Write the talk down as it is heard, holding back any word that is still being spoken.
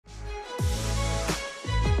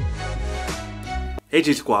Hey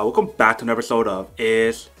G Squad, welcome back to another episode of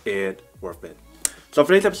Is It Worth It? So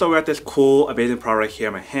for today's episode we got this cool, amazing product right here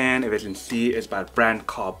in my hand. If you can see, it's by a brand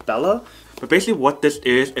called Bella. But basically what this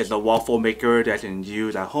is a waffle maker that you can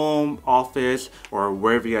use at home, office, or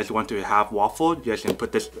wherever you guys want to have waffle. You guys can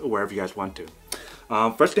put this wherever you guys want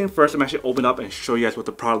to. First thing first, I'm actually open up and show you guys what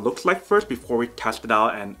the product looks like first before we test it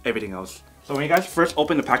out and everything else. So when you guys first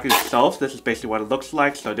open the package itself, this is basically what it looks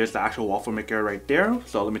like. So there's the actual waffle maker right there.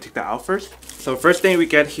 So let me take that out first. So first thing we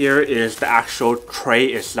get here is the actual tray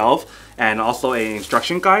itself and also an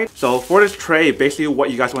instruction guide. So for this tray, basically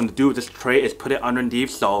what you guys want to do with this tray is put it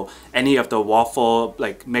underneath so any of the waffle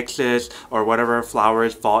like mixes or whatever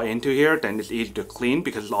flours fall into here, then it's easy to clean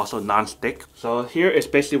because it's also non-stick. So here is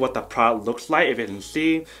basically what the product looks like. If you can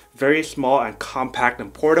see, very small and compact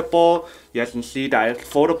and portable. You guys can see that it's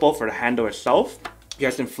foldable for the handle itself. You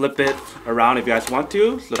guys can flip it around if you guys want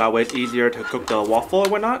to, so that way it's easier to cook the waffle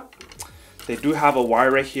and whatnot. They do have a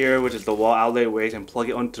wire right here, which is the wall outlet where you can plug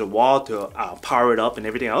it onto the wall to power it up and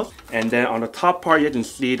everything else. And then on the top part, you can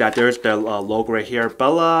see that there's the logo right here,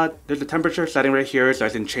 Bella. There's a temperature setting right here, so I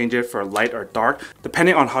can change it for light or dark,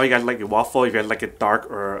 depending on how you guys like your waffle, if you guys like it dark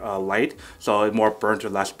or light, so more burnt or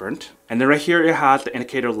less burnt. And then right here, it has the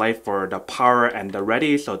indicator light for the power and the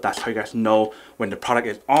ready, so that's how you guys know when the product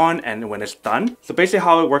is on and when it's done. So basically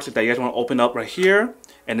how it works is that you guys want to open up right here,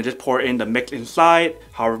 and then just pour in the mix inside,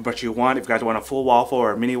 however much you want. If you guys want a full waffle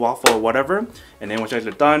or a mini waffle or whatever. And then once you guys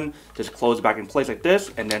are done, just close it back in place like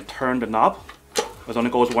this, and then turn the knob. It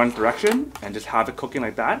only goes one direction, and just have it cooking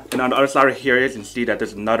like that. And on the other side right here, you can see that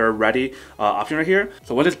there's another ready option right here.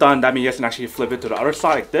 So when it's done, that means you guys can actually flip it to the other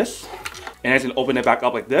side like this. And you guys can open it back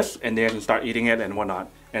up like this, and then you can start eating it and whatnot.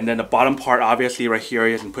 And then the bottom part, obviously right here,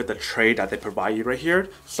 you can put the tray that they provide you right here.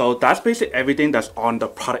 So that's basically everything that's on the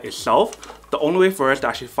product itself. The only way for us to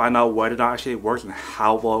actually find out whether it actually works and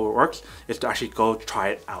how well it works is to actually go try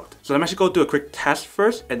it out. So let me actually go do a quick test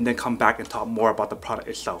first and then come back and talk more about the product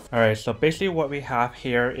itself. Alright, so basically what we have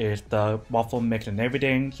here is the waffle mix and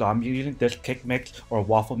everything. So I'm using this cake mix or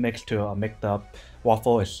waffle mix to make the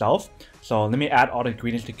waffle itself. So let me add all the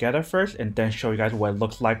ingredients together first and then show you guys what it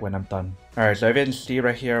looks like when I'm done. Alright, so if you can see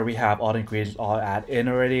right here, we have all the ingredients all add in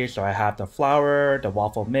already. So I have the flour, the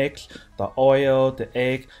waffle mix, the oil, the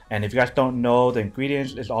egg, and if you guys don't know, the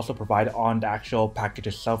ingredients is also provided on the actual package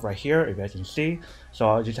itself right here, if you guys can see.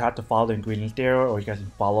 So you just have to follow the ingredients there, or you guys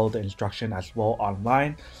can follow the instruction as well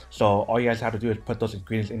online. So all you guys have to do is put those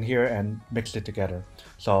ingredients in here and mix it together.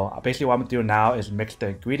 So basically what I'm gonna do now is mix the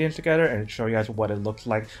ingredients together and show you guys what it looks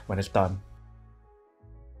like when it's done.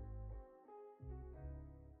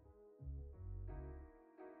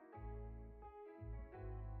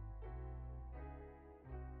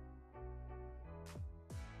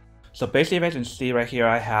 So basically, if you can see right here,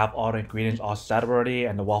 I have all the ingredients all set already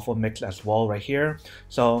and the waffle mix as well right here.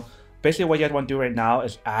 So basically what you guys want to do right now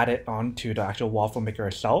is add it onto the actual waffle maker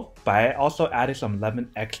itself. But I also added some lemon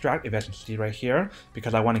extract, if you guys can see right here,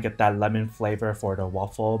 because I want to get that lemon flavor for the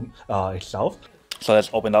waffle itself. So let's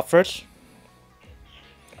open up first.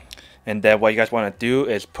 And then what you guys want to do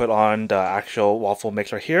is put on the actual waffle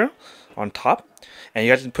mix right here on top. And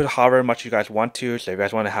you guys can put however much you guys want to. So if you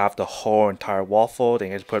guys want to have the whole entire waffle, then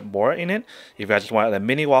you guys put more in it. If you guys just want a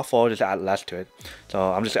mini waffle, just add less to it.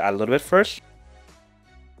 So I'm just gonna add a little bit first.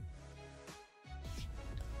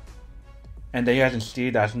 And then you guys can see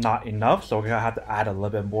that's not enough, so we're gonna have to add a little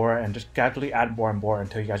bit more and just gradually add more and more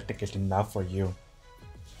until you guys think it's enough for you.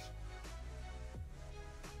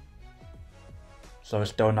 So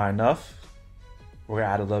it's still not enough. We're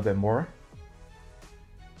gonna add a little bit more,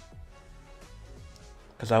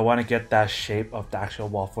 because I want to get that shape of the actual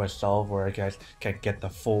waffle itself where you guys can get the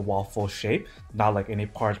full waffle shape, not like any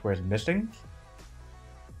parts where it's missing.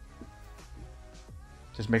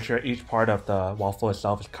 Just make sure each part of the waffle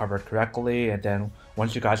itself is covered correctly, and then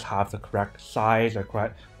once you guys have the correct size or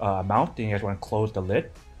correct amount, then you guys want to close the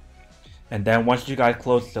lid. And then once you guys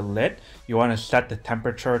close the lid, you want to set the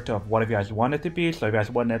temperature to whatever you guys want it to be. So if you guys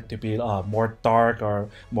want it to be more dark or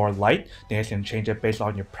more light, then you can change it based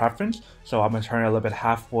on your preference. So I'm going to turn it a little bit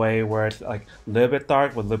halfway where it's like a little bit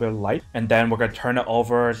dark with a little bit light. And then we're going to turn it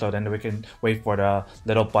over, so then we can wait for the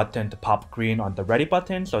little button to pop green on the ready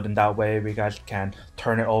button. So then that way we guys can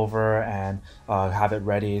turn it over and have it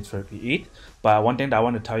ready to eat. But one thing that I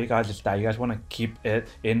want to tell you guys is that you guys want to keep it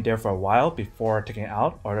in there for a while before taking it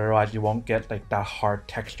out, or otherwise you won't get like that hard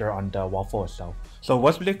texture on the waffle itself. So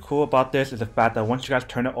what's really cool about this is the fact that once you guys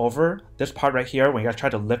turn it over, this part right here, when you guys try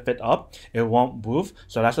to lift it up, it won't move.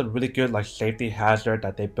 So that's a really good like safety hazard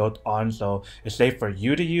that they built on. So it's safe for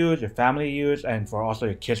you to use, your family to use, and for also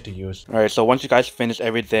your kids to use. Alright, so once you guys finish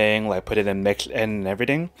everything, like put it in mix and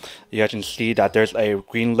everything, you guys can see that there's a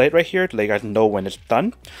green light right here to let you guys know when it's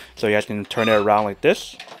done. So you guys can turn it around like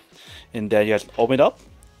this, and then you guys open it up.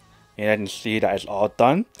 And you can see that it's all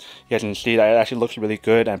done. You guys can see that it actually looks really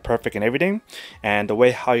good and perfect and everything. And the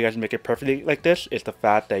way how you guys make it perfectly like this is the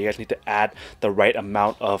fact that you guys need to add the right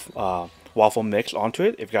amount of waffle mix onto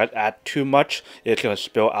it. If you guys add too much, it's going to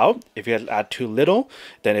spill out. If you guys add too little,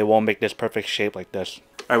 then it won't make this perfect shape like this.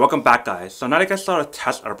 Alright, welcome back guys. So now that you guys saw the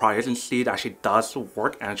test of the product, you can see it actually does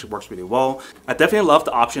work and actually works really well. I definitely love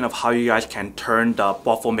the option of how you guys can turn the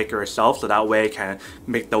waffle maker yourself, so that way it can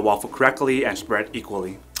make the waffle correctly and spread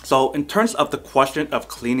equally. So in terms of the question of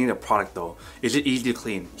cleaning the product though, is it easy to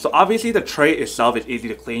clean? So obviously the tray itself is easy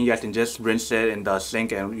to clean. You guys can just rinse it in the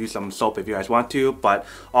sink and use some soap if you guys want to. But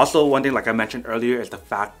also one thing like I mentioned earlier is the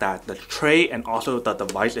fact that the tray and also the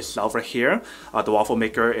device itself right here, the waffle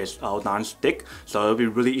maker is non-stick. So it'll be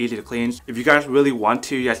really easy to clean. If you guys really want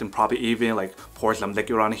to, you guys can probably even like pour some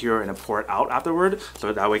liquid on here and then pour it out afterward.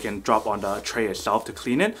 So that way it can drop on the tray itself to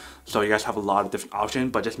clean it. So you guys have a lot of different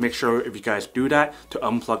options, but just make sure if you guys do that to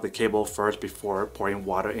unplug the cable first before pouring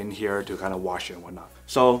water in here to kind of wash it and whatnot.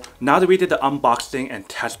 So now that we did the unboxing and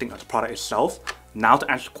testing of the product itself, now to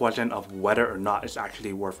answer the question of whether or not it's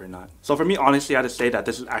actually worth it or not. So for me, honestly, I have to say that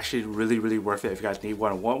this is actually really worth it if you guys need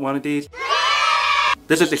one or want one of these.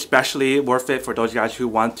 This is especially worth it for those guys who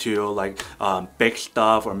want to like bake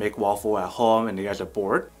stuff or make waffle at home and you guys are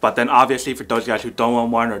bored. But then obviously for those guys who don't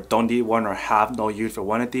want one or don't need one or have no use for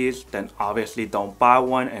one of these, then obviously don't buy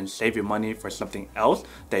one and save your money for something else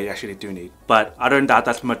that you actually do need. But other than that,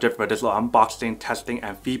 that's pretty much it for this little unboxing, testing,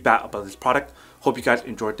 and feedback about this product. Hope you guys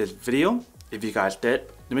enjoyed this video. If you guys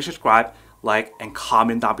did, let me subscribe, like, and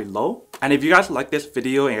comment down below. And if you guys like this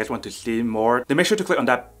video and you guys want to see more, then make sure to click on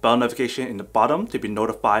that bell notification in the bottom to be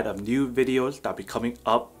notified of new videos that'll be coming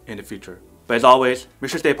up in the future. But as always,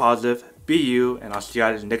 make sure to stay positive, be you, and I'll see you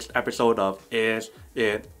guys in the next episode of Is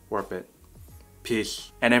It Worth It?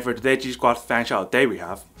 Peace. And then for today's G Squad fan shout out day we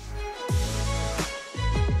have